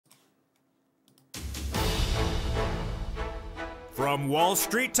From Wall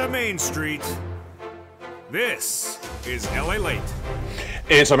Street to Main Street, this is LALATE.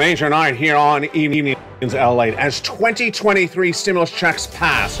 It's a major night here on Evenings LALATE as 2023 stimulus checks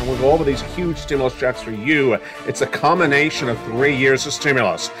pass, and we'll go over these huge stimulus checks for you. It's a combination of 3 years of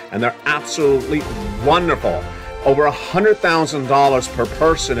stimulus, and they're absolutely wonderful. Over $100,000 per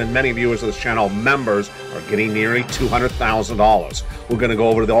person, and many viewers of this channel, members, are getting nearly $200,000. We're going to go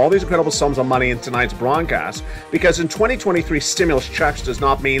over all these incredible sums of money in tonight's broadcast, because in 2023, stimulus checks does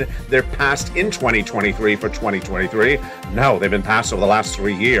not mean they're passed in 2023 for 2023. No, they've been passed over the last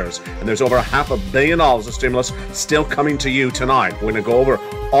 3 years, and there's over $500 million of stimulus still coming to you tonight. We're going to go over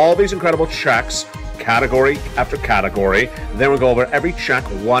all these incredible checks, category after category. Then we'll go over every check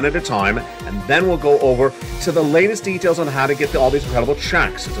one at a time, and then we'll go over to the latest details on how to get all these incredible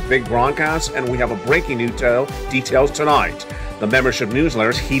checks. It's a big broadcast, and we have a breaking details tonight. The membership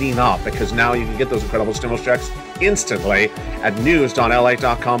newsletter is heating up because now you can get those incredible stimulus checks instantly at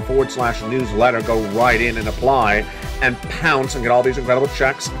news.la.com/newsletter. Go right in and apply and pounce and get all these incredible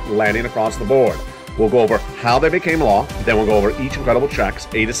checks landing across the board. We'll go over how they became law, then we'll go over each incredible checks,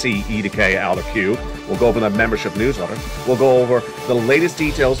 A to C, E to K, L to Q. We'll go over the membership newsletter. We'll go over the latest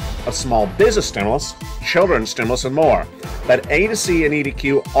details of small business stimulus, children's stimulus, and more. But A to C and E to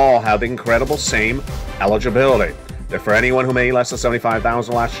Q all have the incredible same eligibility. They're for anyone who made less than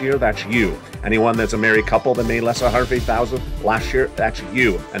 $75,000 last year, that's you. Anyone that's a married couple that made less than $150,000 last year, that's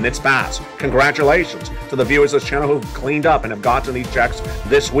you. And it's passed. Congratulations to the viewers of this channel who've cleaned up and have gotten these checks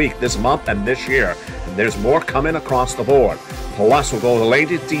this week, this month, and this year. And there's more coming across the board. Plus, we'll go over the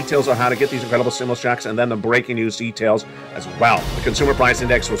latest details on how to get these incredible stimulus checks, and then the breaking news details as well. The Consumer Price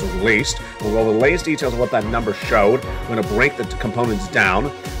Index was released. We'll go over the latest details of what that number showed. We're going to break the components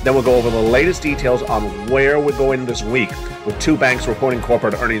down. Then we'll go over the latest details on where we're going this week, with 2 banks reporting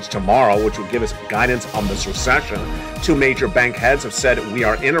corporate earnings tomorrow, which will give us guidance on this recession. 2 major bank heads have said we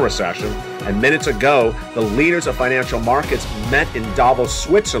are in a recession. And minutes ago, the leaders of financial markets met in Davos,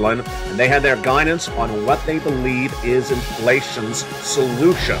 Switzerland, and they had their guidance on what they believe is inflation's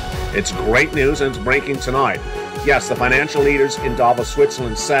solution. It's great news, and it's breaking tonight. Yes, the financial leaders in Davos,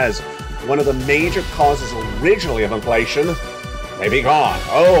 Switzerland says one of the major causes originally of inflation may be gone.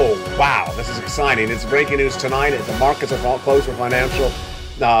 Oh, wow, this is exciting. It's breaking news tonight. The markets are all closed for financial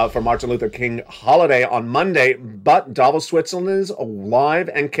for Martin Luther King holiday on Monday, but Davos, Switzerland is alive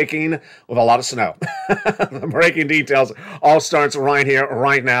and kicking with a lot of snow. The breaking details all starts right here,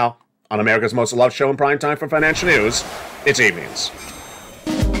 right now, on America's most loved show in prime time for financial news. It's Evenings.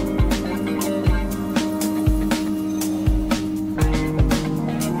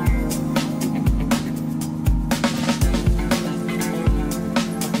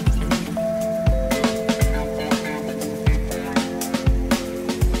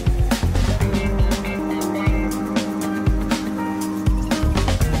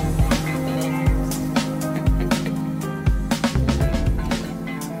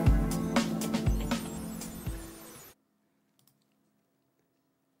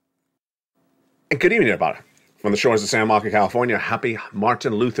 Good evening, everybody. From the shores of San Marcos, California, happy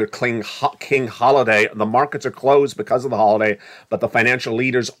Martin Luther King holiday. The markets are closed because of the holiday, but the financial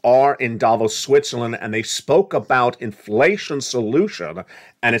leaders are in Davos, Switzerland, and they spoke about inflation solution,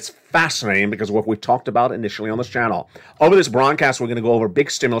 and it's fascinating because of what we talked about initially on this channel. Over this broadcast, we're going to go over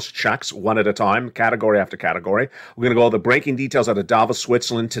big stimulus checks one at a time, category after category. We're going to go over the breaking details out of Davos,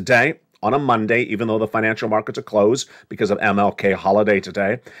 Switzerland today, on a Monday, even though the financial markets are closed because of MLK holiday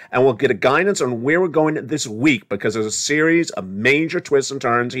today. And we'll get a guidance on where we're going this week, because there's a series of major twists and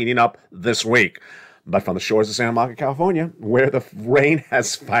turns heating up this week. But from the shores of San Marcos, California, where the rain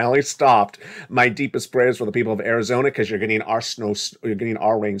has finally stopped, my deepest prayers for the people of Arizona, because you're getting our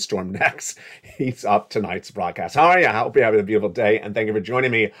rainstorm next. He's up tonight's broadcast. How are you? I hope you're having a beautiful day, and thank you for joining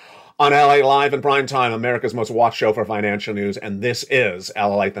me on LA Live in Prime Time, America's most watched show for financial news. And this is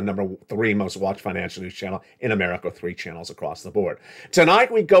LALATE, the number 3 most watched financial news channel in America, 3 channels across the board.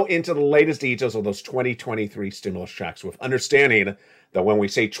 Tonight, we go into the latest details of those 2023 stimulus checks, with understanding that when we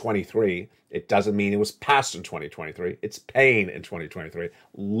say 23, it doesn't mean it was passed in 2023. It's paying in 2023. A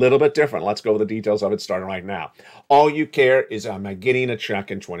little bit different. Let's go over the details of it starting right now. All you care is, am I getting a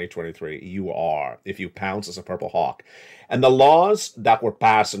check in 2023? You are, if you pounce as a purple hawk. And the laws that were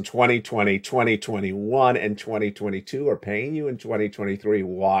passed in 2020, 2021, and 2022 are paying you in 2023.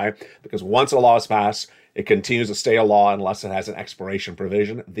 Why? Because once a law is passed, it continues to stay a law unless it has an expiration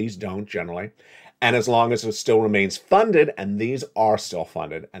provision. These don't generally. And as long as it still remains funded, and these are still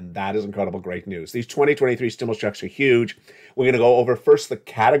funded, and that is incredible great news. These 2023 stimulus checks are huge. We're going to go over first the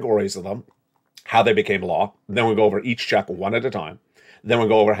categories of them, how they became law. Then we'll go over each check one at a time. Then we'll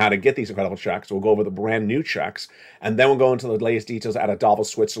go over how to get these incredible checks. We'll go over the brand new checks. And then we'll go into the latest details out of Davos,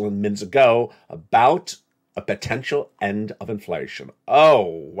 Switzerland minutes ago about a potential end of inflation. Oh,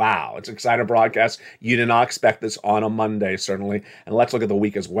 wow. It's an exciting broadcast. You did not expect this on a Monday, certainly. And let's look at the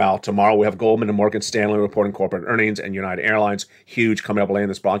week as well. Tomorrow, we have Goldman and Morgan Stanley reporting corporate earnings and United Airlines. Huge coming up later in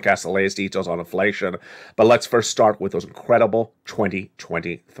this broadcast, the latest details on inflation. But let's first start with those incredible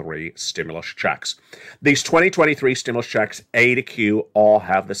 2023 stimulus checks. These 2023 stimulus checks, A to Q, all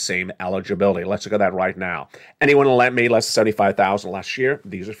have the same eligibility. Let's look at that right now. Anyone who made less than $75,000 last year,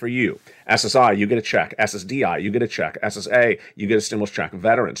 these are for you. SSI, you get a check. SSDI, you get a check. SSA, you get a stimulus check.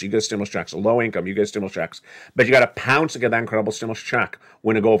 Veterans, you get a stimulus checks. Low income, you get a stimulus checks. But you got to pounce to get that incredible stimulus check.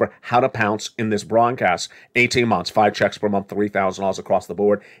 We're going to go over how to pounce in this broadcast. 18 months, 5 checks per month, $3,000 across the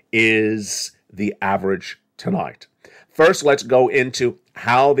board is the average tonight. First, let's go into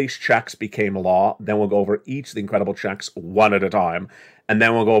how these checks became law. Then we'll go over each of the incredible checks one at a time. And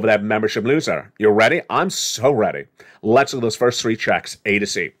then we'll go over that membership newsletter. You ready? I'm so ready. Let's look at those first 3 checks, A to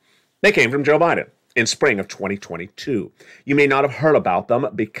C. They came from Joe Biden in spring of 2022. You may not have heard about them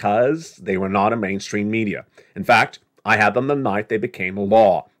because they were not in mainstream media. In fact, I had them the night they became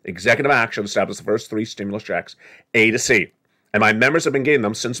law. Executive action established the first 3 stimulus checks, A to C. And my members have been getting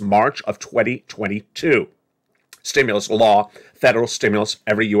them since March of 2022. Stimulus law, federal stimulus,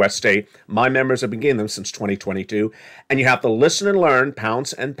 every U.S. state. My members have been getting them since 2022. And you have to listen and learn,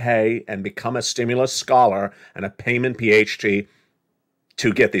 pounce and pay, and become a stimulus scholar and a payment PhD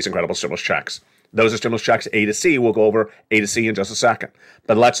to get these incredible stimulus checks. Those are stimulus checks A to C. We'll go over A to C in just a second.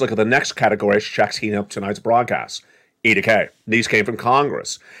 But let's look at the next category of checks heating up tonight's broadcast. E to K. These came from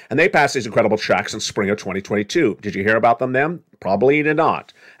Congress. And they passed these incredible checks in spring of 2022. Did you hear about them then? Probably you did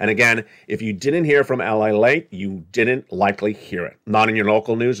not. And again, if you didn't hear from LALATE, you didn't likely hear it. Not in your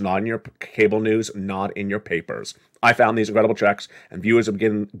local news, not in your cable news, not in your papers. I found these incredible checks, and viewers have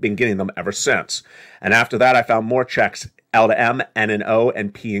been getting them ever since. And after that, I found more checks, L to M, N and O,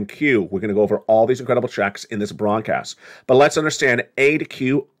 and P and Q. We're going to go over all these incredible checks in this broadcast. But let's understand A to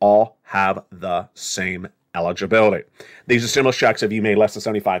Q all have the same eligibility. These are stimulus checks if you made less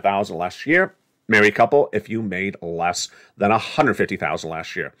than $75,000 last year. Married couple if you made less than $150,000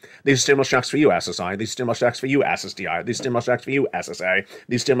 last year. These are stimulus checks for you, SSI. These stimulus checks for you, SSDI. These stimulus checks for you, SSA.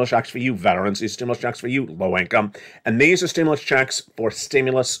 These stimulus checks for you, veterans. These stimulus checks for you, low income. And these are stimulus checks for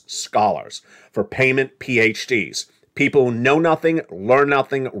stimulus scholars, for payment PhDs. People who know nothing, learn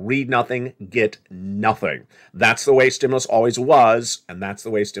nothing, read nothing, get nothing. That's the way stimulus always was, and that's the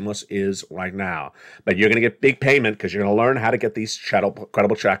way stimulus is right now. But you're going to get big payment because you're going to learn how to get these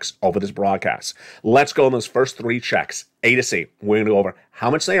credible checks over this broadcast. Let's go on those first 3 checks, A to C. We're going to go over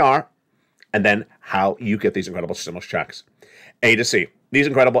how much they are, and then how you get these incredible stimulus checks. A to C. These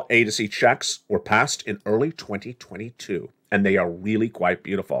incredible A to C checks were passed in early 2022. And they are really quite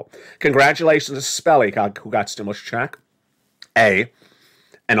beautiful. Congratulations to Spelly, who got stimulus check A,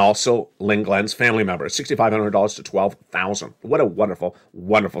 and also Lynn Glenn's family member, $6,500 to $12,000. What a wonderful,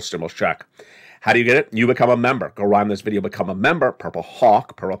 wonderful stimulus check. How do you get it? You become a member. Go right in this video, become a member. Purple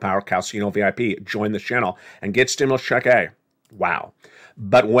Hawk, Purple Power Casino VIP. Join this channel and get stimulus check A. Wow.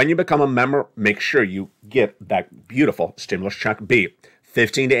 But when you become a member, make sure you get that beautiful stimulus check B.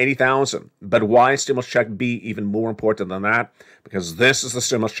 15 to 80,000. But why is stimulus check B even more important than that? Because this is the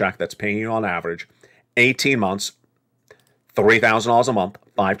stimulus check that's paying you on average 18 months, $3,000 a month,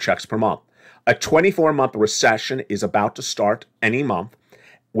 5 checks per month. A 24-month recession is about to start any month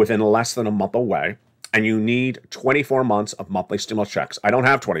within less than a month away, and you need 24 months of monthly stimulus checks. I don't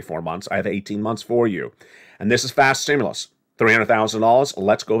have 24 months. I have 18 months for you. And this is fast stimulus, $300,000.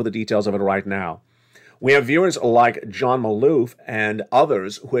 Let's go over the details of it right now. We have viewers like John Maloof and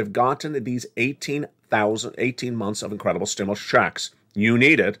others who have gotten these 18 months of incredible stimulus checks. You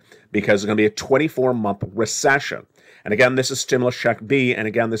need it because there's going to be a 24-month recession. And again, this is stimulus check B, and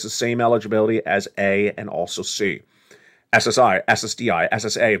again, this is same eligibility as A and also C. SSI, SSDI,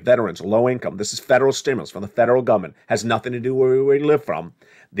 SSA, veterans, low income. This is federal stimulus from the federal government. Has nothing to do where we live from.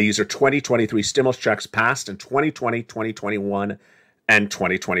 These are 2023 stimulus checks passed in 2020, 2021, and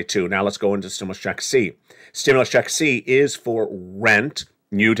 2022. Now let's go into stimulus check C. Stimulus check C is for rent,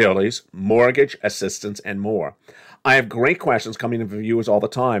 utilities, mortgage assistance, and more. I have great questions coming in from viewers all the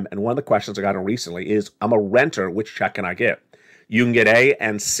time, and one of the questions I got in recently is, I'm a renter, which check can I get? You can get A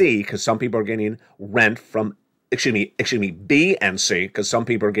and C because some people are getting rent from, B and C because some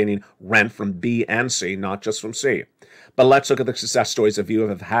people are getting rent from B and C, not just from C. But let's look at the success stories that you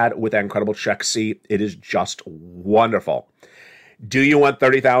have had with that incredible check C. It is just wonderful. Do you want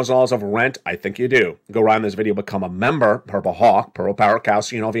 $30,000 of rent? I think you do. Go right in this video, become a member, Purple Hawk, Purple Power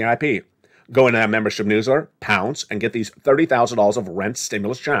Casino VIP. Go into that membership newsletter, pounce, and get these $30,000 of rent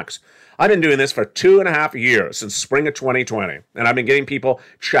stimulus checks. I've been doing this for 2.5 years, since spring of 2020, and I've been getting people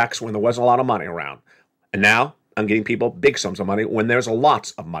checks when there wasn't a lot of money around. And now I'm getting people big sums of money when there's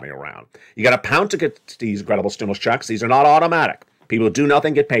lots of money around. You got to pound to get these incredible stimulus checks. These are not automatic. People who do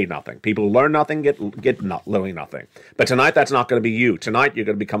nothing get paid nothing. People who learn nothing get literally nothing. But tonight, that's not going to be you. Tonight, you're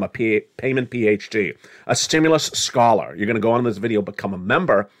going to become a payment PhD, a stimulus scholar. You're going to go on this video, become a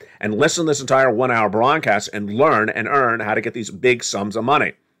member, and listen to this entire 1-hour broadcast and learn and earn how to get these big sums of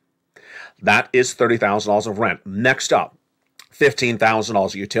money. That is $30,000 of rent. Next up, $15,000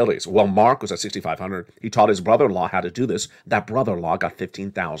 of utilities. Well, Mark was at $6,500. He taught his brother-in-law how to do this. That brother-in-law got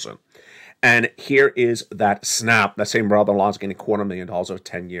 $15,000. And here is that snap. That same brother-in-law is getting $250,000 over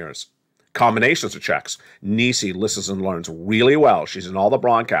 10 years. Combinations of checks. Nisi listens and learns really well. She's in all the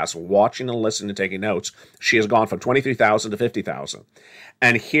broadcasts, watching and listening and taking notes. She has gone from $23,000 to $50,000.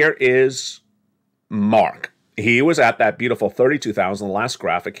 And here is Mark. He was at that beautiful $32,000, the last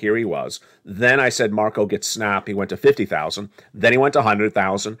graphic. Here he was. Then I said, Marco gets snap. He went to $50,000. Then he went to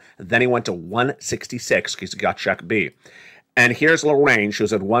 $100,000. Then he went to $166,000 because he got check B. And here's Lorraine. She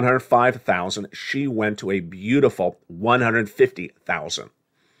was at $105,000. She went to a beautiful $150,000.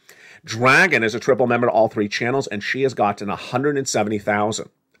 Dragon is a triple member to all three channels, and she has gotten $170,000.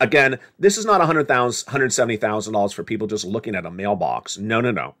 Again, this is not $170,000 for people just looking at a mailbox. No,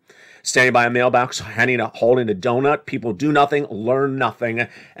 no, no. Standing by a mailbox, holding a donut. People do nothing, learn nothing,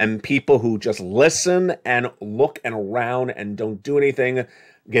 and people who just listen and look and around and don't do anything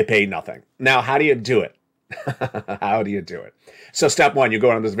get paid nothing. Now, how do you do it? How do you do it? So step one, you go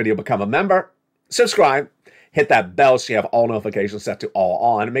on this video, become a member, subscribe, hit that bell so you have all notifications set to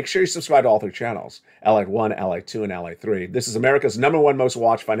all on, and make sure you subscribe to all three channels, LATE 1, LATE 2, and LATE 3. This is America's #1 most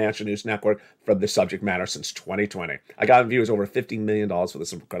watched financial news network for this subject matter since 2020. I got viewers over $15 million for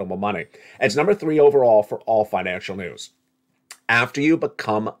this incredible money. It's #3 overall for all financial news. After you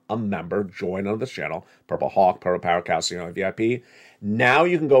become a member, join on this channel, Purple Hawk, Purple Power, Calcium, VIP. Now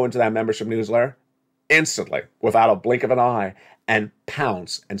you can go into that membership newsletter instantly, without a blink of an eye, and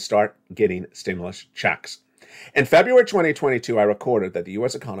pounce and start getting stimulus checks. In February 2022, I recorded that the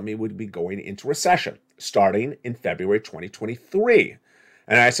U.S. economy would be going into recession starting in February 2023.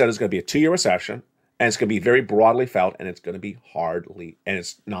 And I said it's going to be a 2-year recession, and it's going to be very broadly felt, and it's going to be and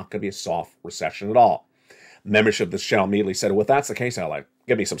it's not going to be a soft recession at all. Membership of this channel immediately said, well, if that's the case, I'll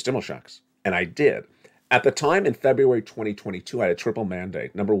give me some stimulus checks. And I did. At the time in February 2022, I had a triple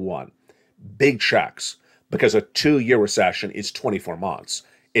mandate. Number one, big checks, because a 2-year recession is 24 months.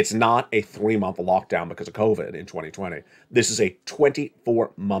 It's not a 3-month lockdown because of COVID in 2020. This is a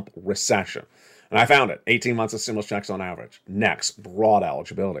 24-month recession. And I found it. 18 months of stimulus checks on average. Next, broad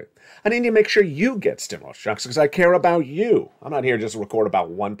eligibility. I need to make sure you get stimulus checks because I care about you. I'm not here just to record about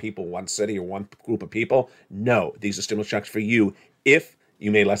one people, one city, or one group of people. No, these are stimulus checks for you if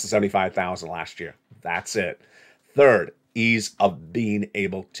you made less than $75,000 last year. That's it. Third, ease of being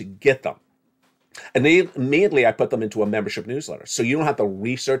able to get them. And then immediately I put them into a membership newsletter. So you don't have to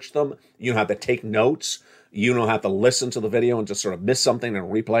research them. You don't have to take notes. You don't have to listen to the video and just sort of miss something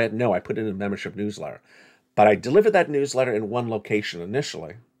and replay it. No, I put it in a membership newsletter. But I delivered that newsletter in one location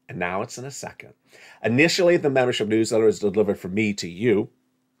initially, and now it's in a second. Initially, the membership newsletter is delivered from me to you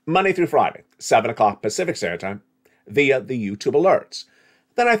Monday through Friday, 7 o'clock Pacific Standard Time, via the YouTube alerts.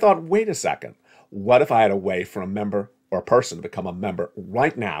 Then I thought, wait a second. What if I had a way for a member or a person to become a member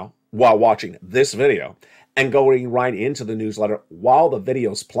right now while watching this video and going right into the newsletter while the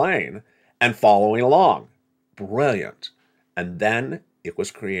video's playing and following along? Brilliant. And then it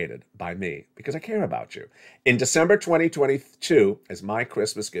was created by me because I care about you. In December 2022, as my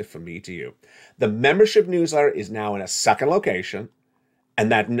Christmas gift from me to you, the membership newsletter is now in a second location,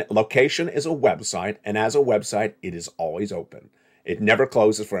 and that location is a website, and as a website, it is always open. It never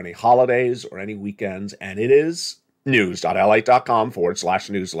closes for any holidays or any weekends, and it is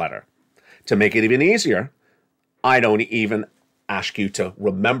news.lalate.com/newsletter. To make it even easier, I don't even ask you to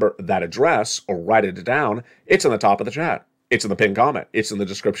remember that address or write it down. It's on the top of the chat. It's in the pinned comment. It's in the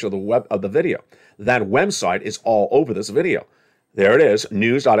description of the video. That website is all over this video. There it is,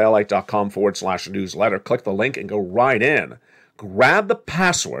 news.lalate.com/newsletter. Click the link and go right in. Grab the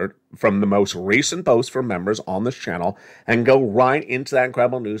password from the most recent post for members on this channel and go right into that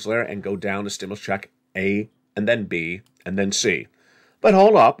incredible newsletter and go down to stimulus check A and then B and then C. But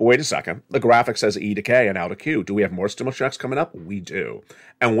hold up, wait a second. The graphic says E to K and out to Q. Do we have more stimulus checks coming up? We do.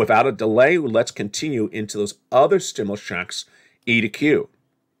 And without a delay, let's continue into those other stimulus checks, E to Q.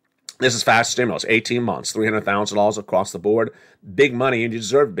 This is fast stimulus, 18 months, $300,000 across the board. Big money, and you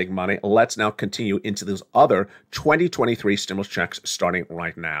deserve big money. Let's now continue into those other 2023 stimulus checks starting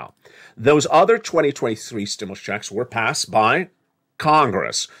right now. Those other 2023 stimulus checks were passed by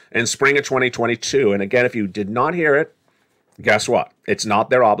Congress in spring of 2022. And again, if you did not hear it, guess what? It's not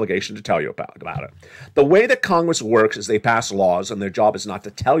their obligation to tell you about it. The way that Congress works is they pass laws, and their job is not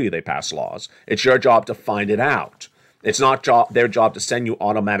to tell you they pass laws. It's your job to find it out. It's not their job to send you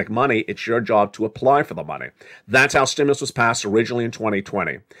automatic money. It's your job to apply for the money. That's how stimulus was passed originally in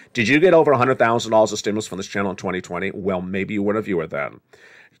 2020. Did you get over $100,000 of stimulus from this channel in 2020? Well, maybe you weren't a viewer then.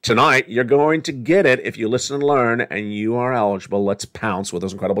 Tonight, you're going to get it if you listen and learn, and you are eligible. Let's pounce with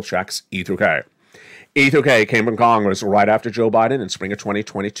those incredible checks, E through K. E through K came from Congress right after Joe Biden in spring of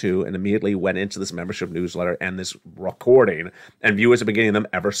 2022 and immediately went into this membership newsletter and this recording, and viewers have been getting them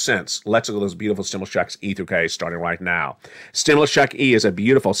ever since. Let's look at those beautiful stimulus checks, E through K, starting right now. Stimulus check E is a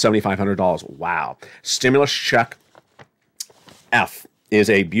beautiful $7,500. Wow. Stimulus check F is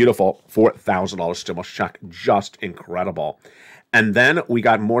a beautiful $4,000 stimulus check. Just incredible. And then we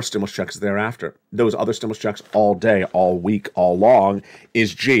got more stimulus checks thereafter. Those other stimulus checks all day, all week, all long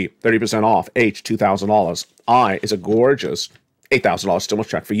is G, 30% off. H, $2,000. I is a gorgeous $8,000 stimulus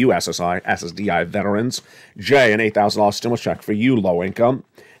check for you SSI, SSDI veterans. J, an $8,000 stimulus check for you low income.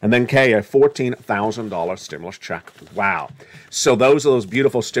 And then K, a $14,000 stimulus check. Wow. So those are those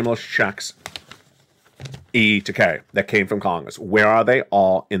beautiful stimulus checks, E to K, that came from Congress. Where are they?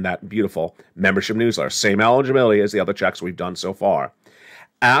 All in that beautiful membership newsletter. Same eligibility as the other checks we've done so far.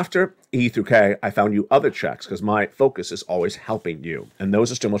 After E through K, I found you other checks because my focus is always helping you. And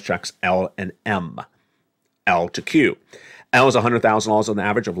those are stimulus checks L and M. L to Q. L is $100,000 on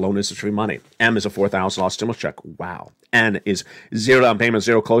average of loan interest-free money. M is a $4,000 stimulus check. Wow. N is zero down payment,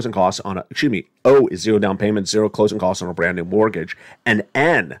 zero closing costs on a, O is zero down payment, zero closing costs on a brand new mortgage. And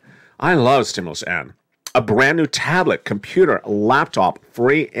N, I love stimulus N. A brand new tablet, computer, laptop,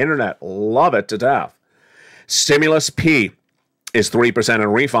 free internet. Love it to death. Stimulus P is 3% in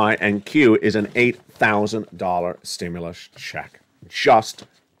refi, and Q is an $8,000 stimulus check. Just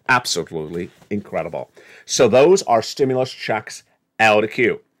absolutely incredible. So those are stimulus checks L to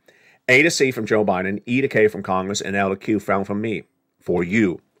Q. A to C from Joe Biden, E to K from Congress, and L to Q found from me. For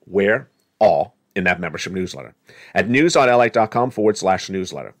you. Where? All in that membership newsletter. At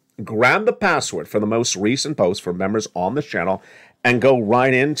news.lalate.com/newsletter. Grab the password for the most recent post for members on this channel and go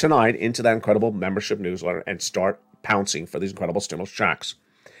right in tonight into that incredible membership newsletter and start pouncing for these incredible stimulus checks.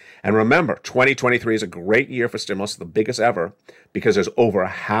 And remember, 2023 is a great year for stimulus, the biggest ever, because there's over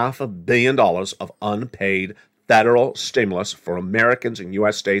 $500 million of unpaid federal stimulus for Americans in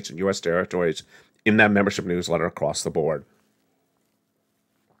U.S. states and U.S. territories in that membership newsletter across the board.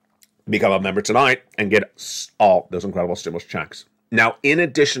 Become a member tonight and get all those incredible stimulus checks. Now, in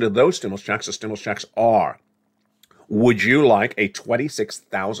addition to those stimulus checks, the stimulus checks are, would you like a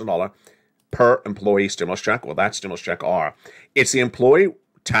 $26,000 per employee stimulus check? Well, that stimulus check are. It's the employee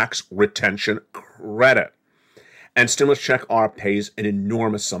tax retention credit. And stimulus check R pays an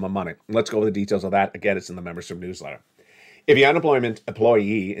enormous sum of money. Let's go over the details of that. Again, it's in the membership newsletter. If you had an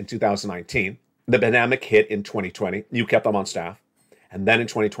employee in 2019, the pandemic hit in 2020, you kept them on staff. And then in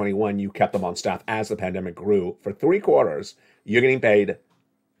 2021, you kept them on staff as the pandemic grew. For 3 quarters, you're getting paid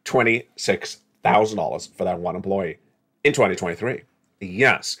 $26,000 for that one employee in 2023.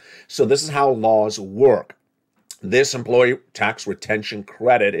 Yes. So this is how laws work. This employee tax retention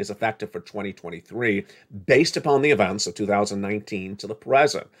credit is effective for 2023 based upon the events of 2019 to the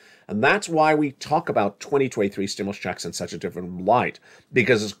present. And that's why we talk about 2023 stimulus checks in such a different light,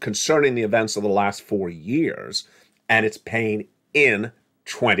 because it's concerning the events of the last 4 years, and it's paying in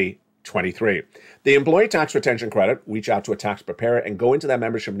 2023. The employee tax retention credit, reach out to a tax preparer and go into that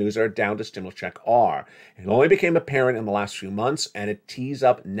membership newsletter down to stimulus check R. It only became apparent in the last few months, and it tees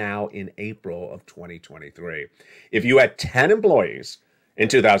up now in April of 2023. If you had 10 employees in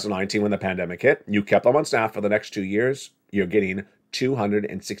 2019 when the pandemic hit, you kept them on staff for the next 2 years, you're getting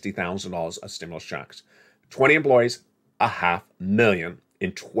 $260,000 of stimulus checks. 20 employees, $500,000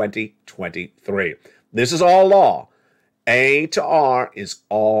 in 2023. This is all law. A to R is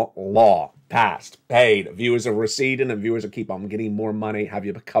all law. Passed, paid. Viewers are receiving and viewers will keep on getting more money. Have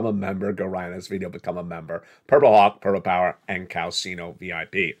you become a member? Go right in this video, become a member. Purple Hawk, Purple Power, and Calcino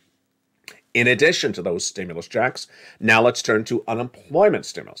VIP. In addition to those stimulus checks, now let's turn to unemployment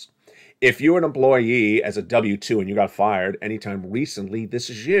stimulus. If you're an employee as a W-2 and you got fired anytime recently, this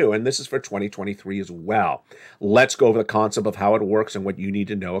is you, and this is for 2023 as well. Let's go over the concept of how it works and what you need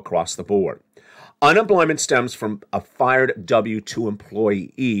to know across the board. Unemployment stems from a fired W-2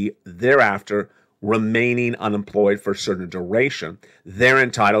 employee. Thereafter, remaining unemployed for a certain duration, they're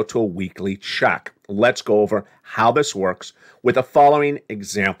entitled to a weekly check. Let's go over how this works with the following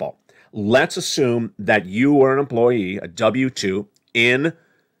example. Let's assume that you were an employee, a W-2, in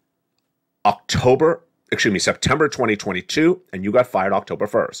September 2022, and you got fired October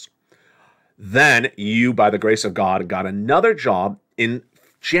 1st. Then you, by the grace of God, got another job in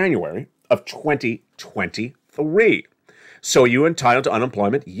January of 2023. So you entitled to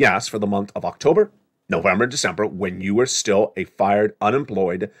unemployment, yes, for the month of October, November, December, when you were still a fired,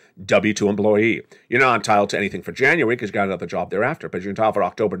 unemployed W-2 employee. You're not entitled to anything for January because you got another job thereafter, but you're entitled for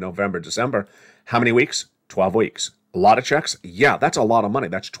October, November, December. How many weeks? 12 weeks. A lot of checks? Yeah, that's a lot of money.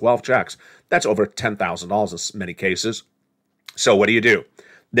 That's 12 checks. That's over $10,000 in many cases. So what do?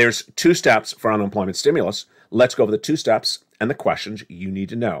 There's 2 steps for unemployment stimulus. Let's go over the 2 steps and the questions you need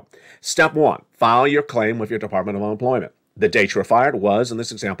to know. Step 1, file your claim with your Department of Unemployment. The date you were fired was, in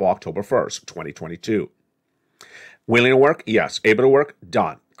this example, October 1st, 2022. Willing to work? Yes. Able to work?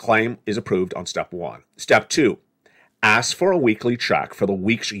 Done. Claim is approved on step 1. Step 2, ask for a weekly check for the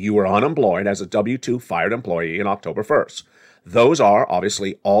weeks you were unemployed as a W-2 fired employee in October 1st. Those are,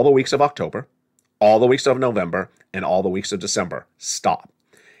 obviously, all the weeks of October, all the weeks of November, and all the weeks of December. Stop.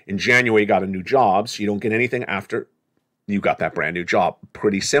 In January, you got a new job, so you don't get anything after you got that brand new job.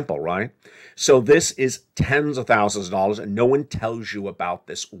 Pretty simple, right? So this is tens of thousands of dollars, and no one tells you about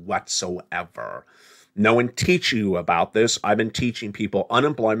this whatsoever. No one teaches you about this. I've been teaching people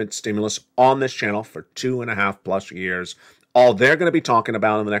unemployment stimulus on this channel for 2.5+ years. All they're going to be talking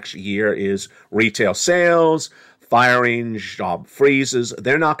about in the next year is retail sales, firing, job freezes.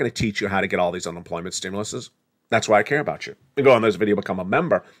 They're not going to teach you how to get all these unemployment stimuluses. That's why I care about you. You go on this video, become a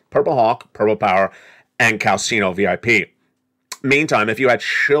member. Purple Hawk, Purple Power, and Calcino VIP. Meantime, if you had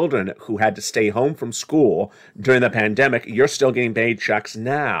children who had to stay home from school during the pandemic, you're still getting paid checks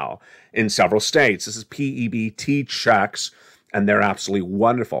now in several states. This is PEBT checks, and they're absolutely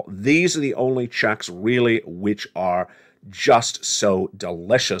wonderful. These are the only checks, really, which are just so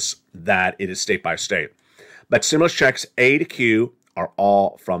delicious that it is state by state. But stimulus checks A to Q are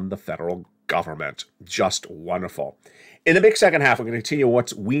all from the federal government. Just wonderful. In the big second half, we're going to continue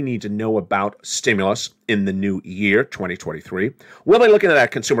what we need to know about stimulus in the new year, 2023. We'll be looking at that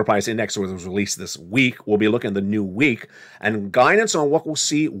consumer price index that was released this week. We'll be looking at the new week and guidance on what we'll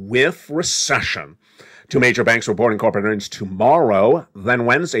see with recession. 2 major banks reporting corporate earnings tomorrow. Then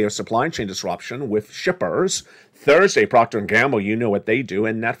Wednesday, a supply chain disruption with shippers. Thursday, Procter & Gamble, you know what they do,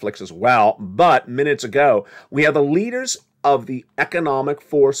 and Netflix as well. But minutes ago, we have the leaders of the economic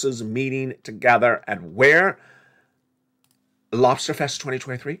forces meeting together at where? Lobster Fest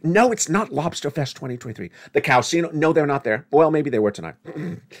 2023? No, it's not Lobster Fest 2023. The Calcino? No, they're not there. Well, maybe they were tonight.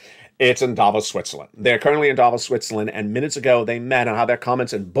 It's in Davos, Switzerland. They're currently in Davos, Switzerland, and minutes ago they met on how their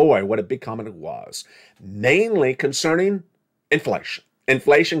comments, and boy, what a big comment it was. Mainly concerning inflation.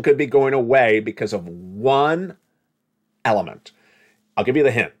 Inflation could be going away because of one element. I'll give you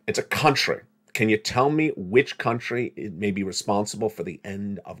the hint. It's a country. Can you tell me which country may be responsible for the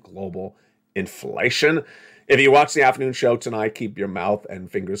end of global inflation? If you watch the afternoon show tonight, keep your mouth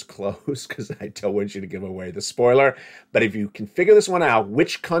and fingers closed because I don't want you to give away the spoiler. But if you can figure this one out,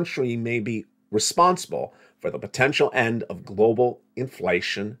 which country may be responsible for the potential end of global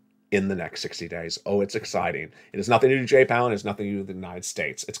inflation in the next 60 days? Oh, it's exciting. It has nothing to do with J-Pound. It has nothing to do with the United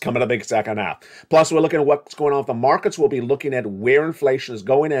States. It's coming a big second half. Plus, we're looking at what's going on with the markets. We'll be looking at where inflation is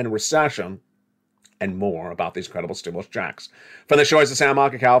going and recession, and more about these credible stimulus checks. From the shores of San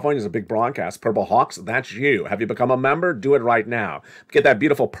Marco, California, is a big broadcast. Purple Hawks, that's you. Have you become a member? Do it right now. Get that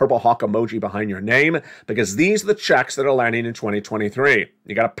beautiful Purple Hawk emoji behind your name, because these are the checks that are landing in 2023.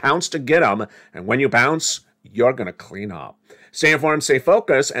 You got to pounce to get them, and when you bounce, you're going to clean up. Stay informed, stay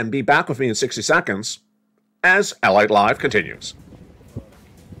focused, and be back with me in 60 seconds as LALATE Live continues.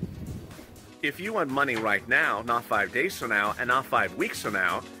 If you want money right now, not 5 days from now, and not 5 weeks from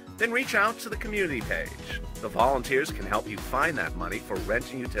now, then reach out to the community page. The volunteers can help you find that money for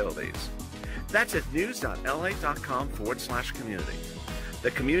rent and utilities. That's at news.lalate.com/community.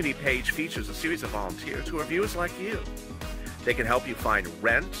 The community page features a series of volunteers who are viewers like you. They can help you find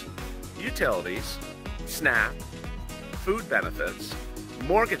rent, utilities, SNAP, food benefits,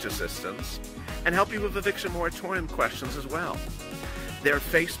 mortgage assistance, and help you with eviction moratorium questions as well. Their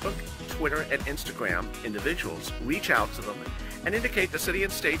Facebook, Twitter, and Instagram individuals reach out to them and indicate the city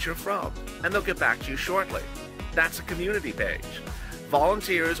and state you're from, and they'll get back to you shortly. That's a community page.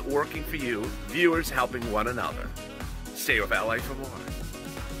 Volunteers working for you, viewers helping one another. Stay with LA for more.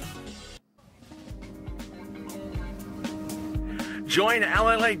 Join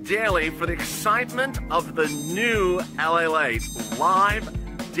LALATE Daily for the excitement of the new LALATE Live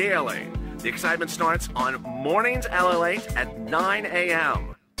Daily. The excitement starts on mornings LALATE at 9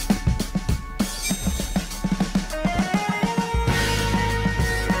 a.m.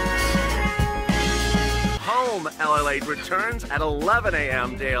 Home LALATE returns at 11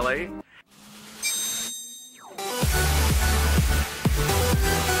 a.m. daily.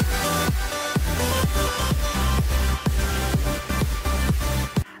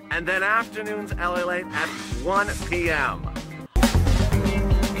 And then afternoons LALATE at 1 p.m.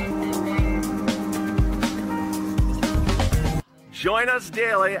 Join us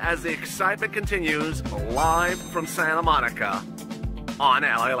daily as the excitement continues live from Santa Monica on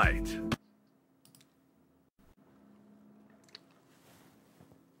LALATE.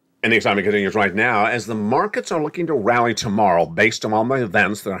 And the excitement continues right now as the markets are looking to rally tomorrow based on the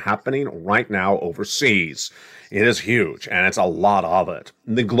events that are happening right now overseas. It is huge, and it's a lot of it.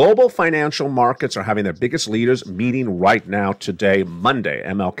 The global financial markets are having their biggest leaders meeting right now today, Monday,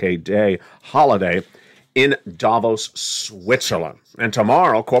 MLK Day holiday, in Davos, Switzerland. And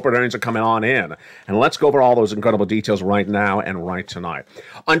tomorrow, corporate earnings are coming on in. And let's go over all those incredible details right now and right tonight.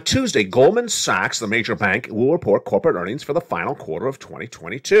 On Tuesday, Goldman Sachs, the major bank, will report corporate earnings for the final quarter of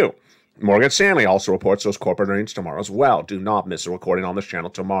 2022. Morgan Stanley also reports those corporate earnings tomorrow as well. Do not miss a recording on this channel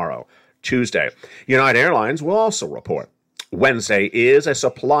tomorrow, Tuesday. United Airlines will also report. Wednesday is a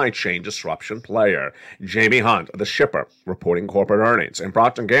supply chain disruption player. J.B. Hunt, the shipper, reporting corporate earnings. And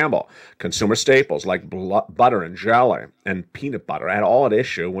Procter & Gamble, consumer staples like butter and jelly and peanut butter are all at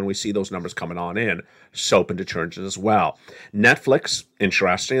issue when we see those numbers coming on in. Soap and detergents as well. Netflix,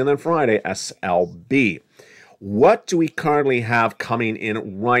 interesting. And then Friday, SLB. What do we currently have coming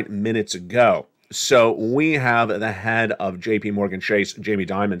in right minutes ago? So we have the head of J.P. Morgan Chase, Jamie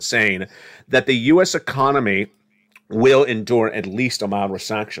Dimon, saying that the U.S. economy will endure at least a mild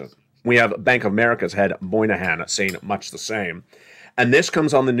recession. We have Bank of America's head Moynihan saying much the same. And this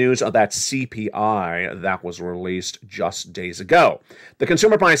comes on the news of that CPI that was released just days ago. The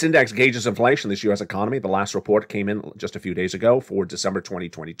Consumer Price Index gauges inflation in this U.S. economy. The last report came in just a few days ago for December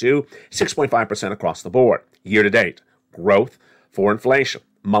 2022, 6.5% across the board. Year to date, growth for inflation.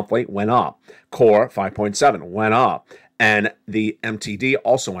 Monthly went up. Core 5.7 went up. And the MTD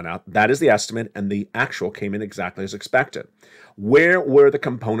also went up. That is the estimate, and the actual came in exactly as expected. Where were the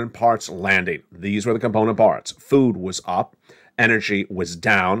component parts landing? These were the component parts. Food was up. Energy was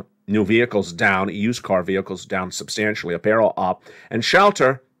down. New vehicles down. Used car vehicles down substantially. Apparel up. And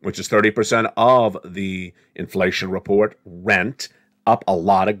shelter, which is 30% of the inflation report, rent, up a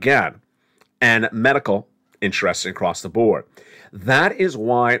lot again. And medical, interesting across the board. That is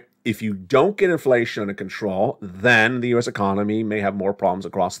why if you don't get inflation under control, then the U.S. economy may have more problems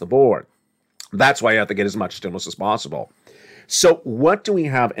across the board. That's why you have to get as much stimulus as possible. So what do we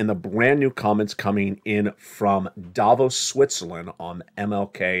have in the brand new comments coming in from Davos, Switzerland on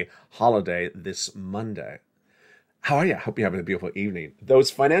MLK holiday this Monday? How are you? I hope you're having a beautiful evening.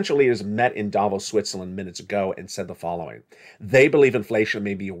 Those financial leaders met in Davos, Switzerland minutes ago and said the following. They believe inflation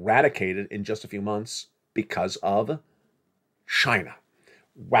may be eradicated in just a few months because of China.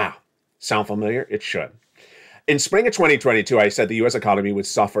 Wow. Sound familiar? It should. In spring of 2022, I said the U.S. economy would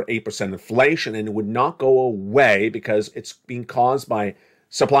suffer 8% inflation and it would not go away because it's being caused by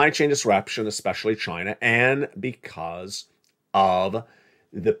supply chain disruption, especially China, and because of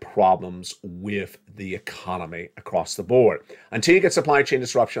the problems with the economy across the board. Until you get supply chain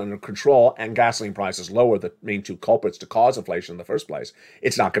disruption under control and gasoline prices lower, the main two culprits to cause inflation in the first place,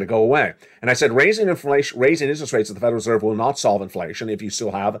 it's not going to go away. And I said raising interest rates at the Federal Reserve will not solve inflation if you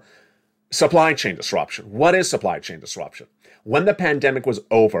still have supply chain disruption. What is supply chain disruption? When the pandemic was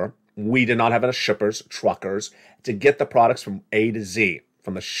over, we did not have enough shippers, truckers to get the products from A to Z.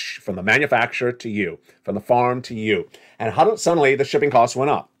 From the manufacturer to you, from the farm to you. And suddenly the shipping costs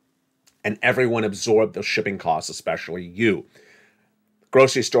went up. And everyone absorbed those shipping costs, especially you.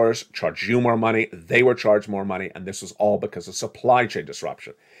 Grocery stores charged you more money. They were charged more money. And this was all because of supply chain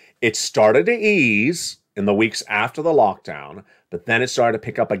disruption. It started to ease in the weeks after the lockdown, but then it started to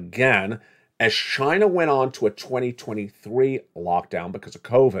pick up again as China went on to a 2023 lockdown because of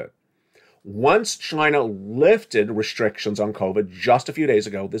COVID. Once China lifted restrictions on COVID just a few days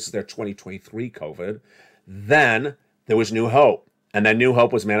ago, this is their 2023 COVID, then there was new hope. And that new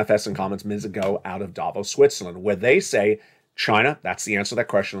hope was manifest in comments minutes ago out of Davos, Switzerland, where they say China, that's the answer to that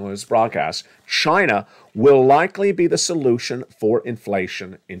question on this broadcast, China will likely be the solution for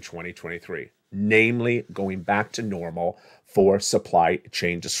inflation in 2023, namely going back to normal for supply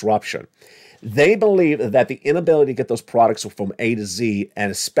chain disruption. They believe that the inability to get those products from A to Z,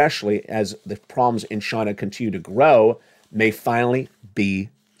 and especially as the problems in China continue to grow, may finally be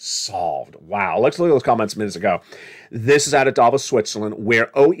solved. Wow. Let's look at those comments minutes ago. This is out of Davos, Switzerland, where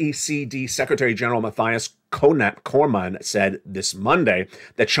OECD Secretary General Matthias Cormann said this Monday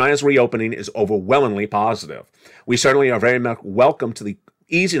that China's reopening is overwhelmingly positive. We certainly are very much welcome to the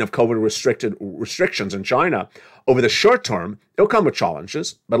easing of COVID restrictions in China. Over the short term, it'll come with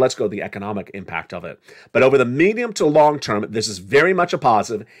challenges, but let's go to the economic impact of it. But over the medium to long term, this is very much a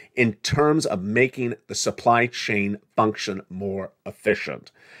positive in terms of making the supply chain function more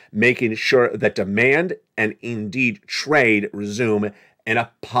efficient, making sure that demand and indeed trade resume in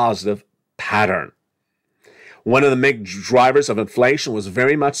a positive pattern. One of the big drivers of inflation was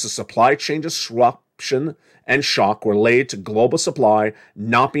very much the supply chain disruption and shock related to global supply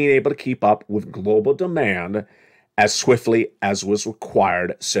not being able to keep up with global demand as swiftly as was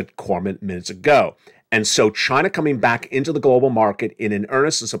required, said Cormann minutes ago. And so China coming back into the global market in an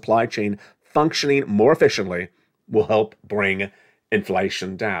earnest and supply chain functioning more efficiently will help bring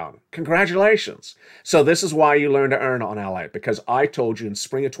inflation down. Congratulations. So this is why you learn to earn on LALATE, because I told you in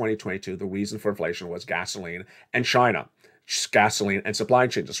spring of 2022, the reason for inflation was gasoline and China. Gasoline and supply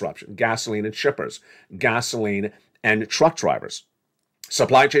chain disruption, gasoline and shippers, gasoline and truck drivers.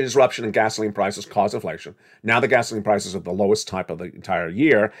 Supply chain disruption and gasoline prices cause inflation. Now the gasoline prices are the lowest type of the entire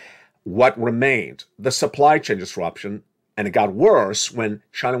year. What remained? The supply chain disruption, and it got worse when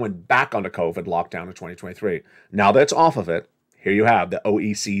China went back onto COVID lockdown in 2023. Now that it's off of it, here you have the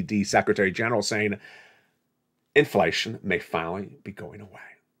OECD Secretary General saying inflation may finally be going away.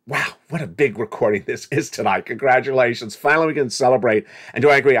 Wow, what a big recording this is tonight. Congratulations. Finally, we can celebrate. And do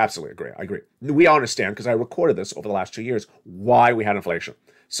I agree? Absolutely agree. I agree. We all understand, because I recorded this over the last 2 years, why we had inflation.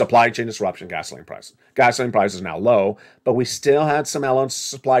 Supply chain disruption, gasoline prices. Gasoline prices now low, but we still had some elements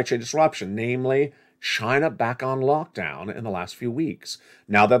of supply chain disruption, namely China back on lockdown in the last few weeks.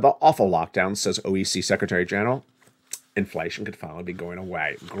 Now that the awful lockdown, says OECD Secretary General, inflation could finally be going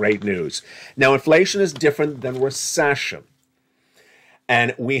away. Great news. Now, inflation is different than recession.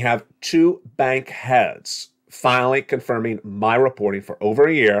 And we have two bank heads finally confirming my reporting for over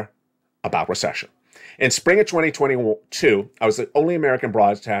a year about recession. In spring of 2022, I was the only American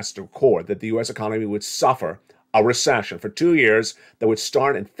broadcast to record that the U.S. economy would suffer a recession for 2 years that would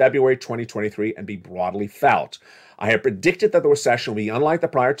start in February 2023 and be broadly felt. I had predicted that the recession would be unlike the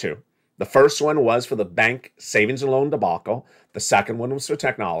prior two. The first one was for the bank savings and loan debacle. The second one was for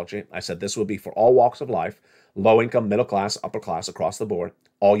technology. I said this would be for all walks of life. Low income, middle class, upper class across the board,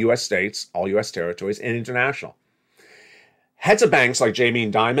 all U.S. states, all U.S. territories, and international. Heads of banks like Jamie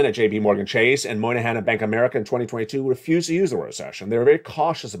Dimon at J.P. Morgan Chase and Moynihan at Bank of America in 2022 refused to use the word recession. They were very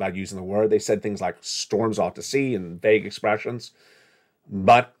cautious about using the word. They said things like storms out to sea and vague expressions.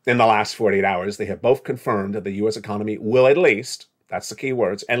 But in the last 48 hours, they have both confirmed that the U.S. economy will at least, that's the key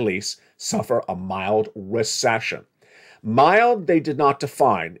words, at least, suffer a mild recession. Mild they did not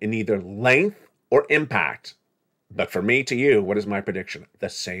define in either length or impact. But for me to you, what is my prediction? The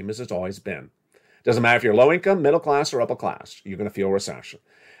same as it's always been. Doesn't matter if you're low income, middle class, or upper class, you're going to feel a recession.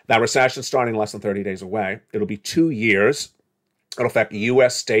 That recession starting less than 30 days away. It'll be 2 years. It'll affect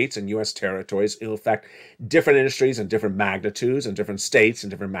U.S. states and U.S. territories. It'll affect different industries and different magnitudes and different states and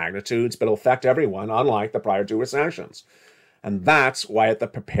different magnitudes, but it'll affect everyone, unlike the prior two recessions. And that's why I have to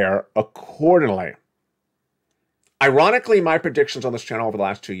prepare accordingly. Ironically, my predictions on this channel over the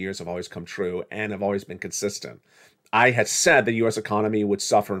last 2 years have always come true and have always been consistent. I had said the U.S. economy would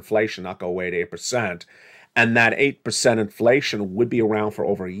suffer inflation, not go away to 8%, and that 8% inflation would be around for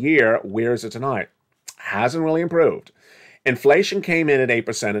over a year. Where is it tonight? Hasn't really improved. Inflation came in at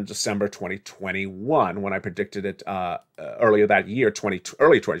 8% in December 2021 when I predicted it earlier that year,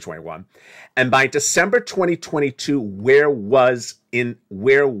 early 2021. And by December 2022, where was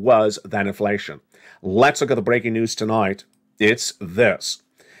that inflation? Let's look at the breaking news tonight. It's this.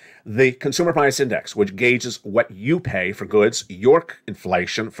 The Consumer Price Index, which gauges what you pay for goods, your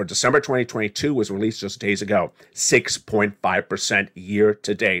inflation for December 2022 was released just days ago, 6.5% year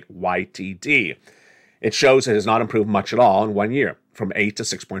to date, YTD. It shows it has not improved much at all in 1 year, from 8 to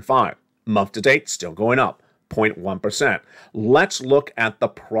 6.5. Month to date, still going up, 0.1%. Let's look at the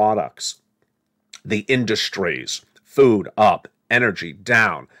products. The industries, food up, energy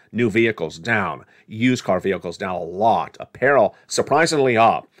down, new vehicles down, used car vehicles down a lot, apparel surprisingly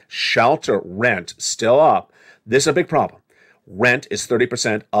up, shelter, rent still up. This is a big problem. Rent is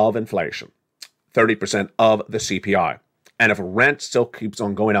 30% of inflation, 30% of the CPI. And if rent still keeps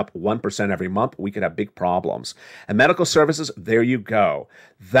on going up 1% every month, we could have big problems. And medical services, there you go.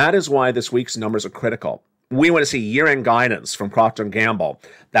 That is why this week's numbers are critical. We want to see year-end guidance from Procter & Gamble.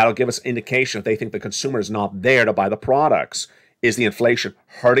 That'll give us indication if they think the consumer is not there to buy the products. Is the inflation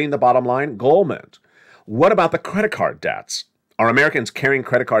hurting the bottom line? Goldman. What about the credit card debts? Are Americans carrying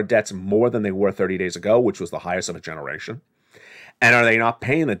credit card debts more than they were 30 days ago, which was the highest of a generation? And are they not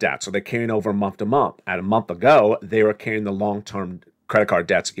paying the debts? Are they carrying over month to month? At a month ago, they were carrying the long-term credit card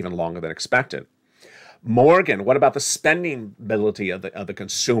debts even longer than expected. Morgan, what about the spending ability of the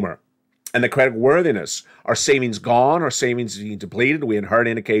consumer and the credit worthiness? Are savings gone? Are savings being depleted? We had heard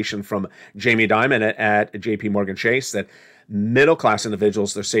indication from Jamie Dimon at JP Morgan Chase that middle-class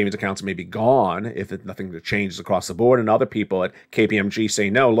individuals, their savings accounts may be gone if nothing changes across the board, and other people at KPMG say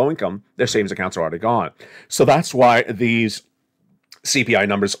no, low income, their savings accounts are already gone. So that's why these CPI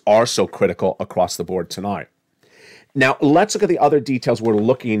numbers are so critical across the board tonight. Now, let's look at the other details we're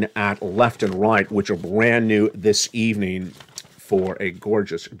looking at left and right, which are brand new this evening for a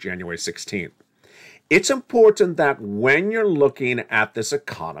gorgeous January 16th. It's important that when you're looking at this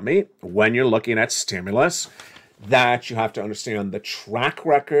economy, when you're looking at stimulus, that you have to understand the track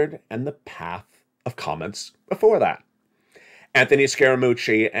record and the path of comments before that. Anthony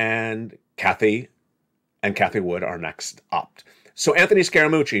Scaramucci and Kathy Wood are next up. So Anthony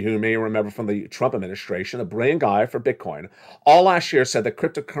Scaramucci, who you may remember from the Trump administration, a brilliant guy for Bitcoin, all last year said that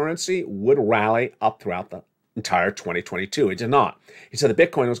cryptocurrency would rally up throughout the entire 2022. It did not. He said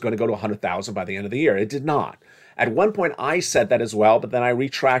that Bitcoin was going to go to 100,000 by the end of the year. It did not. At one point, I said that as well, but then I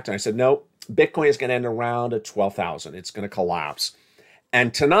retracted and I said, no, Bitcoin is going to end around at 12,000. It's going to collapse.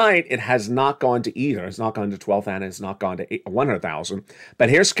 And tonight, it has not gone to either. It's not gone to 12,000. It's not gone to 100,000. But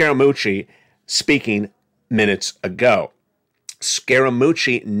here's Scaramucci speaking minutes ago.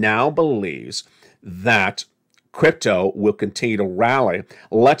 Scaramucci now believes that crypto will continue to rally.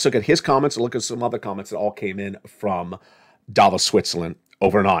 Let's look at his comments and look at some other comments that all came in from Davos, Switzerland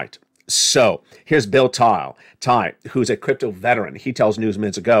overnight. So here's Bill Ty, who's a crypto veteran. He tells News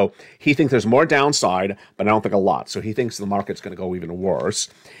minutes ago, he thinks there's more downside, but I don't think a lot. So he thinks the market's going to go even worse.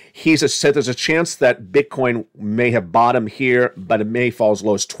 He said there's a chance that Bitcoin may have bottomed here, but it may fall as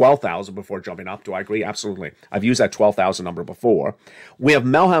low as 12,000 before jumping up. Do I agree? Absolutely. I've used that 12,000 number before. We have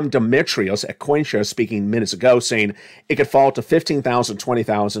Melhem Demetrios at CoinShares speaking minutes ago saying it could fall to 15,000,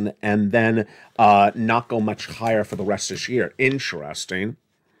 20,000, and then not go much higher for the rest of this year. Interesting.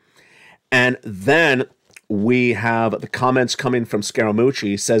 And then we have the comments coming from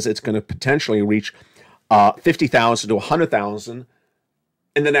Scaramucci. Says it's going to potentially reach 50,000 to 100,000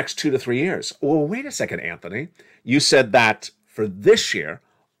 in the next 2 to 3 years. Well, wait a second, Anthony. You said that for this year,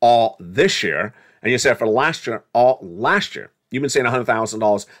 all this year, and you said for last year, all last year. You've been saying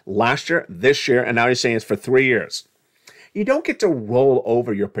 $100,000 last year, this year, and now you're saying it's for 3 years. You don't get to roll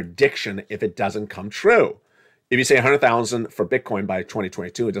over your prediction if it doesn't come true. If you say 100,000 for Bitcoin by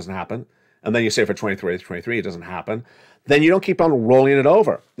 2022, it doesn't happen. And then you say for 2023, it doesn't happen. Then you don't keep on rolling it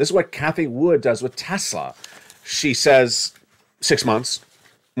over. This is what Kathy Wood does with Tesla. She says 6 months,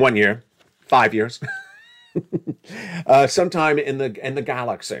 1 year, 5 years, sometime in the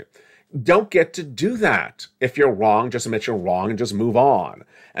galaxy. Don't get to do that. If you're wrong, just admit you're wrong and just move on.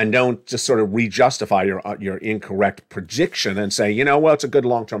 And don't just sort of re-justify your incorrect prediction and say, you know, well, it's a good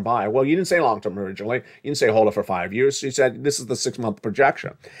long-term buy. Well, you didn't say long-term originally. You didn't say hold it for 5 years. You said this is the 6-month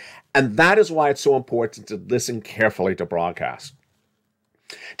projection. And that is why it's so important to listen carefully to broadcasts.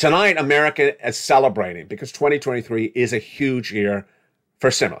 Tonight, America is celebrating because 2023 is a huge year for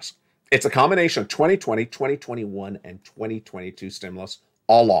stimulus. It's a combination of 2020, 2021, and 2022 stimulus,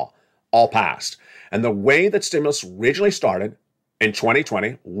 all law, all passed. And the way that stimulus originally started in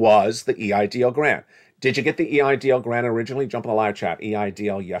 2020 was the EIDL grant. Did you get the EIDL grant originally? Jump in the live chat.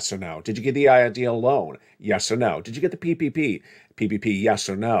 EIDL, yes or no? Did you get the EIDL loan? Yes or no? Did you get the PPP? PPP, yes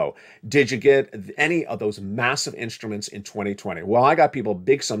or no? Did you get any of those massive instruments in 2020? Well, I got people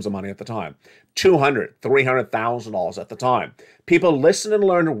big sums of money at the time. $200,000, $300,000 at the time. People listened and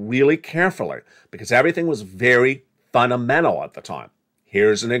learned really carefully because everything was very fundamental at the time.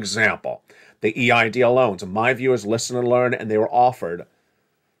 Here's an example. The EIDL loans. My viewers listened and learned, and they were offered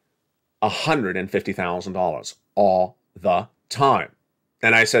 $150,000 all the time.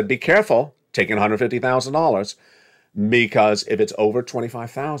 And I said, be careful taking $150,000 because if it's over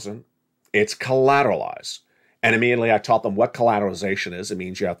 $25,000, it's collateralized. And immediately I taught them what collateralization is. It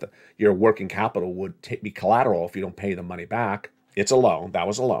means you have to, your working capital would be collateral if you don't pay the money back. It's a loan. That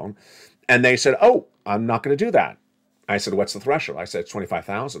was a loan. And they said, oh, I'm not going to do that. I said, what's the threshold? I said, it's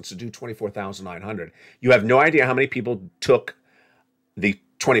 25,000. So do 24,900. You have no idea how many people took the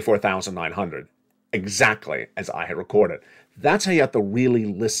 24,900 exactly as I had recorded. That's how you have to really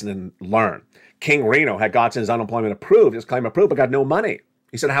listen and learn. King Reno had gotten his unemployment approved, his claim approved, but got no money.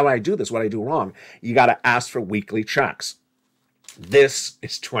 He said, how do I do this? What did I do wrong? You got to ask for weekly checks. This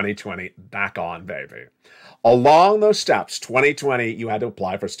is 2020 back on, baby. Along those steps, 2020, you had to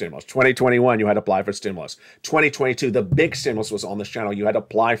apply for stimulus. 2021, you had to apply for stimulus. 2022, the big stimulus was on this channel. You had to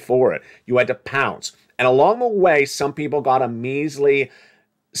apply for it. You had to pounce. And along the way, some people got a measly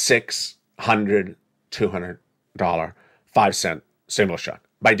 $600, $200, 5-cent stimulus check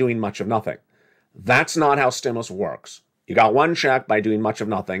by doing much of nothing. That's not how stimulus works. You got one check by doing much of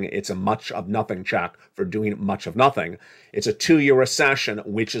nothing. It's a much of nothing check for doing much of nothing. It's a 2-year recession,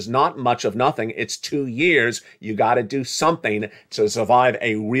 which is not much of nothing. It's 2 years. You got to do something to survive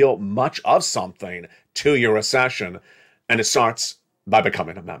a real much of something 2-year recession. And it starts by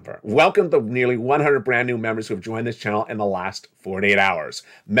becoming a member. Welcome to nearly 100 brand new members who have joined this channel in the last 48 hours.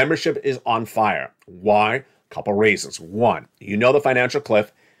 Membership is on fire. Why? Couple reasons. One, you know the financial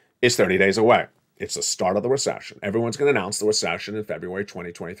cliff is 30 days away. It's the start of the recession. Everyone's going to announce the recession in February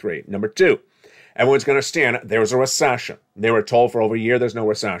 2023. Number two, everyone's going to understand there's a recession. They were told for over a year there's no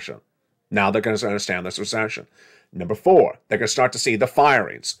recession. Now they're going to understand this recession. Number four, they're going to start to see the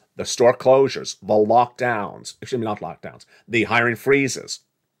firings, the store closures, the lockdowns, excuse me, not lockdowns, the hiring freezes.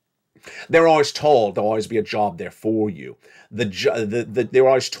 They're always told there'll always be a job there for you. They're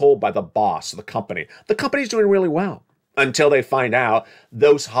always told by the boss, the company. The company's doing really well. Until they find out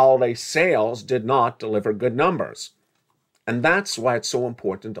those holiday sales did not deliver good numbers. And that's why it's so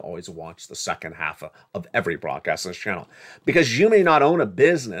important to always watch the second half of every broadcast on this channel. Because you may not own a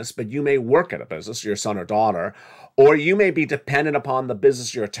business, but you may work at a business, your son or daughter, or you may be dependent upon the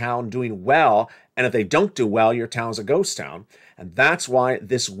business of your town doing well, and if they don't do well, your town's a ghost town. And that's why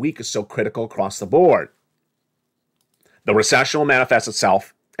this week is so critical across the board. The recession will manifest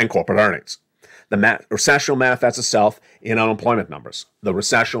itself in corporate earnings. The recession will manifest itself in unemployment numbers. The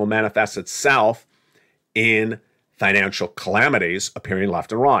recession will manifest itself in financial calamities appearing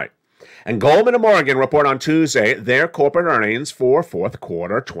left and right. And Goldman and Morgan report on Tuesday their corporate earnings for fourth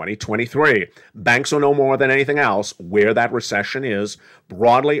quarter 2023. Banks will know more than anything else where that recession is,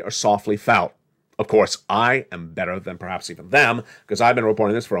 broadly or softly felt. Of course, I am better than perhaps even them because I've been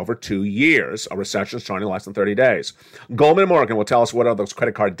reporting this for over 2 years. A recession starting in less than 30 days. Goldman & Morgan will tell us what are those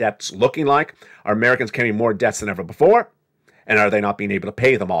credit card debts looking like. Are Americans carrying more debts than ever before? And are they not being able to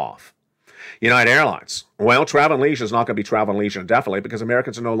pay them off? United Airlines. Well, travel and leisure is not going to be travel and leisure indefinitely because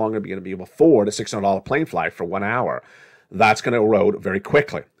Americans are no longer going to be able to afford a $600 plane flight for 1 hour. That's going to erode very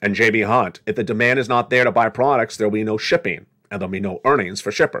quickly. And J.B. Hunt, if the demand is not there to buy products, there will be no shipping. And there'll be no earnings for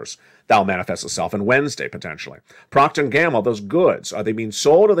shippers. That'll manifest itself on Wednesday, potentially. Procter & Gamble, those goods, are they being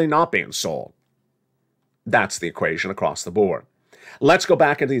sold or are they not being sold? That's the equation across the board. Let's go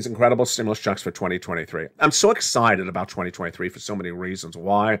back into these incredible stimulus checks for 2023. I'm so excited about 2023 for so many reasons.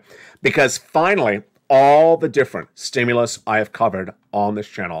 Why? Because finally, all the different stimulus I have covered on this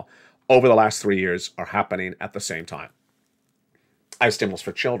channel over the last 3 years are happening at the same time. I have stimulus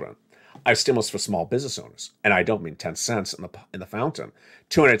for children. I have stimulus for small business owners, and I don't mean 10 cents in the fountain.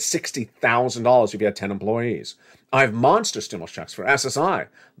 $260,000 if you had 10 employees. I have monster stimulus checks for SSI,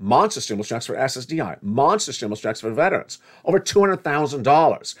 monster stimulus checks for SSDI, monster stimulus checks for veterans, over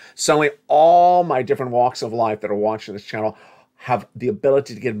 $200,000. Suddenly, all my different walks of life that are watching this channel have the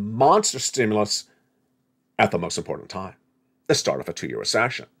ability to get monster stimulus at the most important time, the start of a 2-year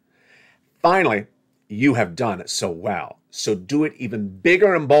recession. Finally, you have done it so well. So do it even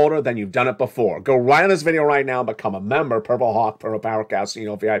bigger and bolder than you've done it before. Go right on this video right now and become a member, Purple Hawk, Purple Power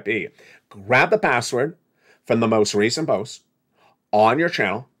Casino VIP. Grab the password from the most recent post on your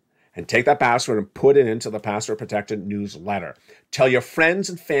channel and take that password and put it into the password protected newsletter. Tell your friends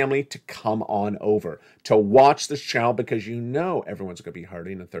and family to come on over, to watch this channel because you know everyone's going to be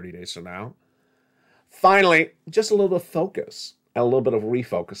hurting in 30 days from now. Finally, just a little bit of focus and a little bit of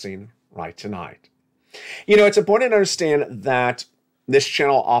refocusing right tonight. You know, it's important to understand that this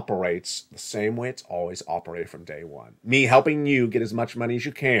channel operates the same way it's always operated from day one. Me helping you get as much money as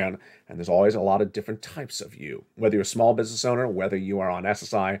you can, and there's always a lot of different types of you. Whether you're a small business owner, whether you are on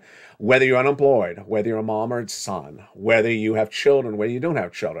SSI, whether you're unemployed, whether you're a mom or a son, whether you have children, whether you don't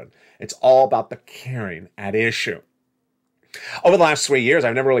have children. It's all about the caring at issue. Over the last 3 years,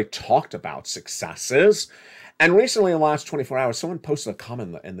 I've never really talked about successes. And recently, in the last 24 hours, someone posted a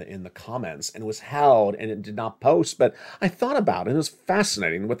comment in the comments, and it was held, and it did not post. But I thought about it, and it was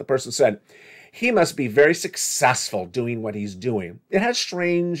fascinating what the person said. He must be very successful doing what he's doing. It has a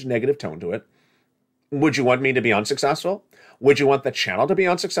strange negative tone to it. Would you want me to be unsuccessful? Would you want the channel to be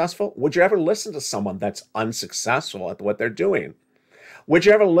unsuccessful? Would you ever listen to someone that's unsuccessful at what they're doing? Would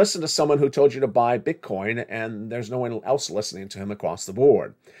you ever listen to someone who told you to buy Bitcoin and there's no one else listening to him across the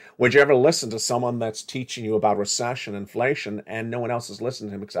board? Would you ever listen to someone that's teaching you about recession, inflation, and no one else is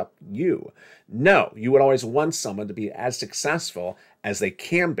listening to him except you? No, you would always want someone to be as successful as they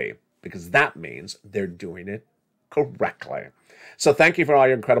can be, because that means they're doing it correctly. So thank you for all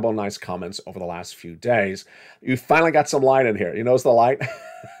your incredible, nice comments over the last few days. You finally got some light in here. You notice the light?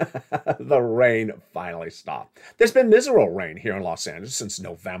 The rain finally stopped. There's been miserable rain here in Los Angeles since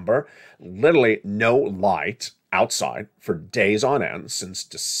November. Literally no light outside for days on end since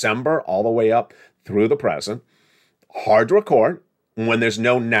December all the way up through the present. Hard to record. When there's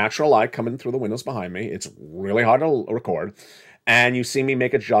no natural light coming through the windows behind me, it's really hard to record. And you see me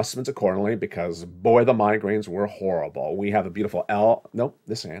make adjustments accordingly because, boy, the migraines were horrible. We have a beautiful L. Nope,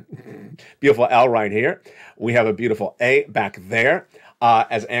 this hand. Beautiful L right here. We have a beautiful A back there.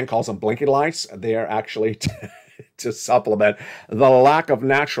 As Ann calls them, blinking lights. They are actually to supplement the lack of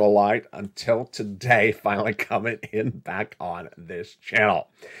natural light until today finally coming in back on this channel.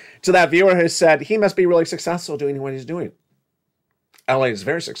 To that viewer who said he must be really successful doing what he's doing. LA is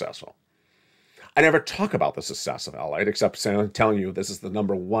very successful. I never talk about the success of LA except telling you this is the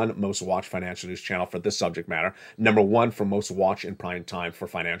 #1 most watched financial news channel for this subject matter, #1 for most watched in prime time for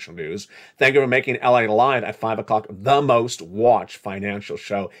financial news. Thank you for making LA Live at 5 o'clock the most watched financial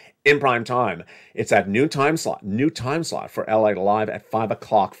show in prime time. It's that new time slot for LA Live at 5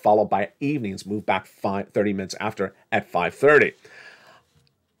 o'clock, followed by evenings, move back 30 minutes after at 5:30.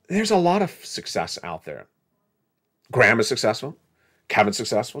 There's a lot of success out there. Graham is successful. Kevin's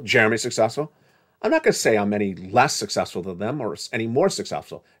successful. Jeremy's successful. I'm not going to say I'm any less successful than them or any more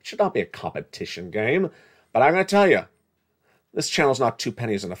successful. It should not be a competition game. But I'm going to tell you, this channel's not 2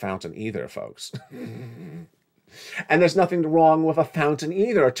 pennies in a fountain either, folks. And there's nothing wrong with a fountain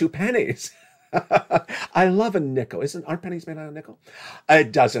either, or 2 pennies. I love a nickel. Aren't pennies made out of nickel?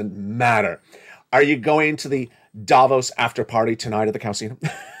 It doesn't matter. Are you going to the Davos after party tonight at the casino?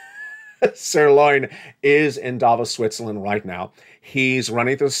 Sirloin is in Davos, Switzerland right now. He's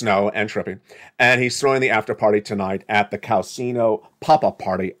running through the snow and tripping, and he's throwing the after party tonight at the casino pop-up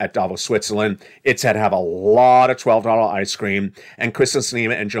party at Davos, Switzerland. It's had to have a lot of $12 ice cream, and Kristen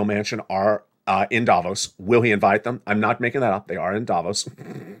Sinema and Joe Manchin are in Davos. Will he invite them? I'm not making that up. They are in Davos.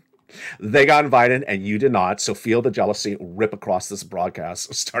 They got invited and you did not, so feel the jealousy rip across this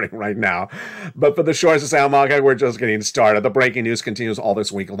broadcast starting right now. But for the shores of Santa Monica, we're just getting started. The breaking news continues all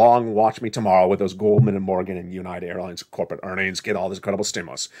this week long. Watch me tomorrow with those Goldman and Morgan and United Airlines corporate earnings. Get all this incredible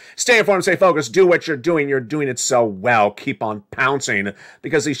stimulus. Stay informed, stay focused. Do what you're doing. You're doing it so well. Keep on pouncing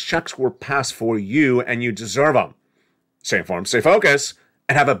because these checks were passed for you and you deserve them. Stay informed, stay focused,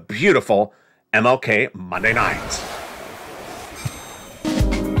 and have a beautiful MLK Monday night.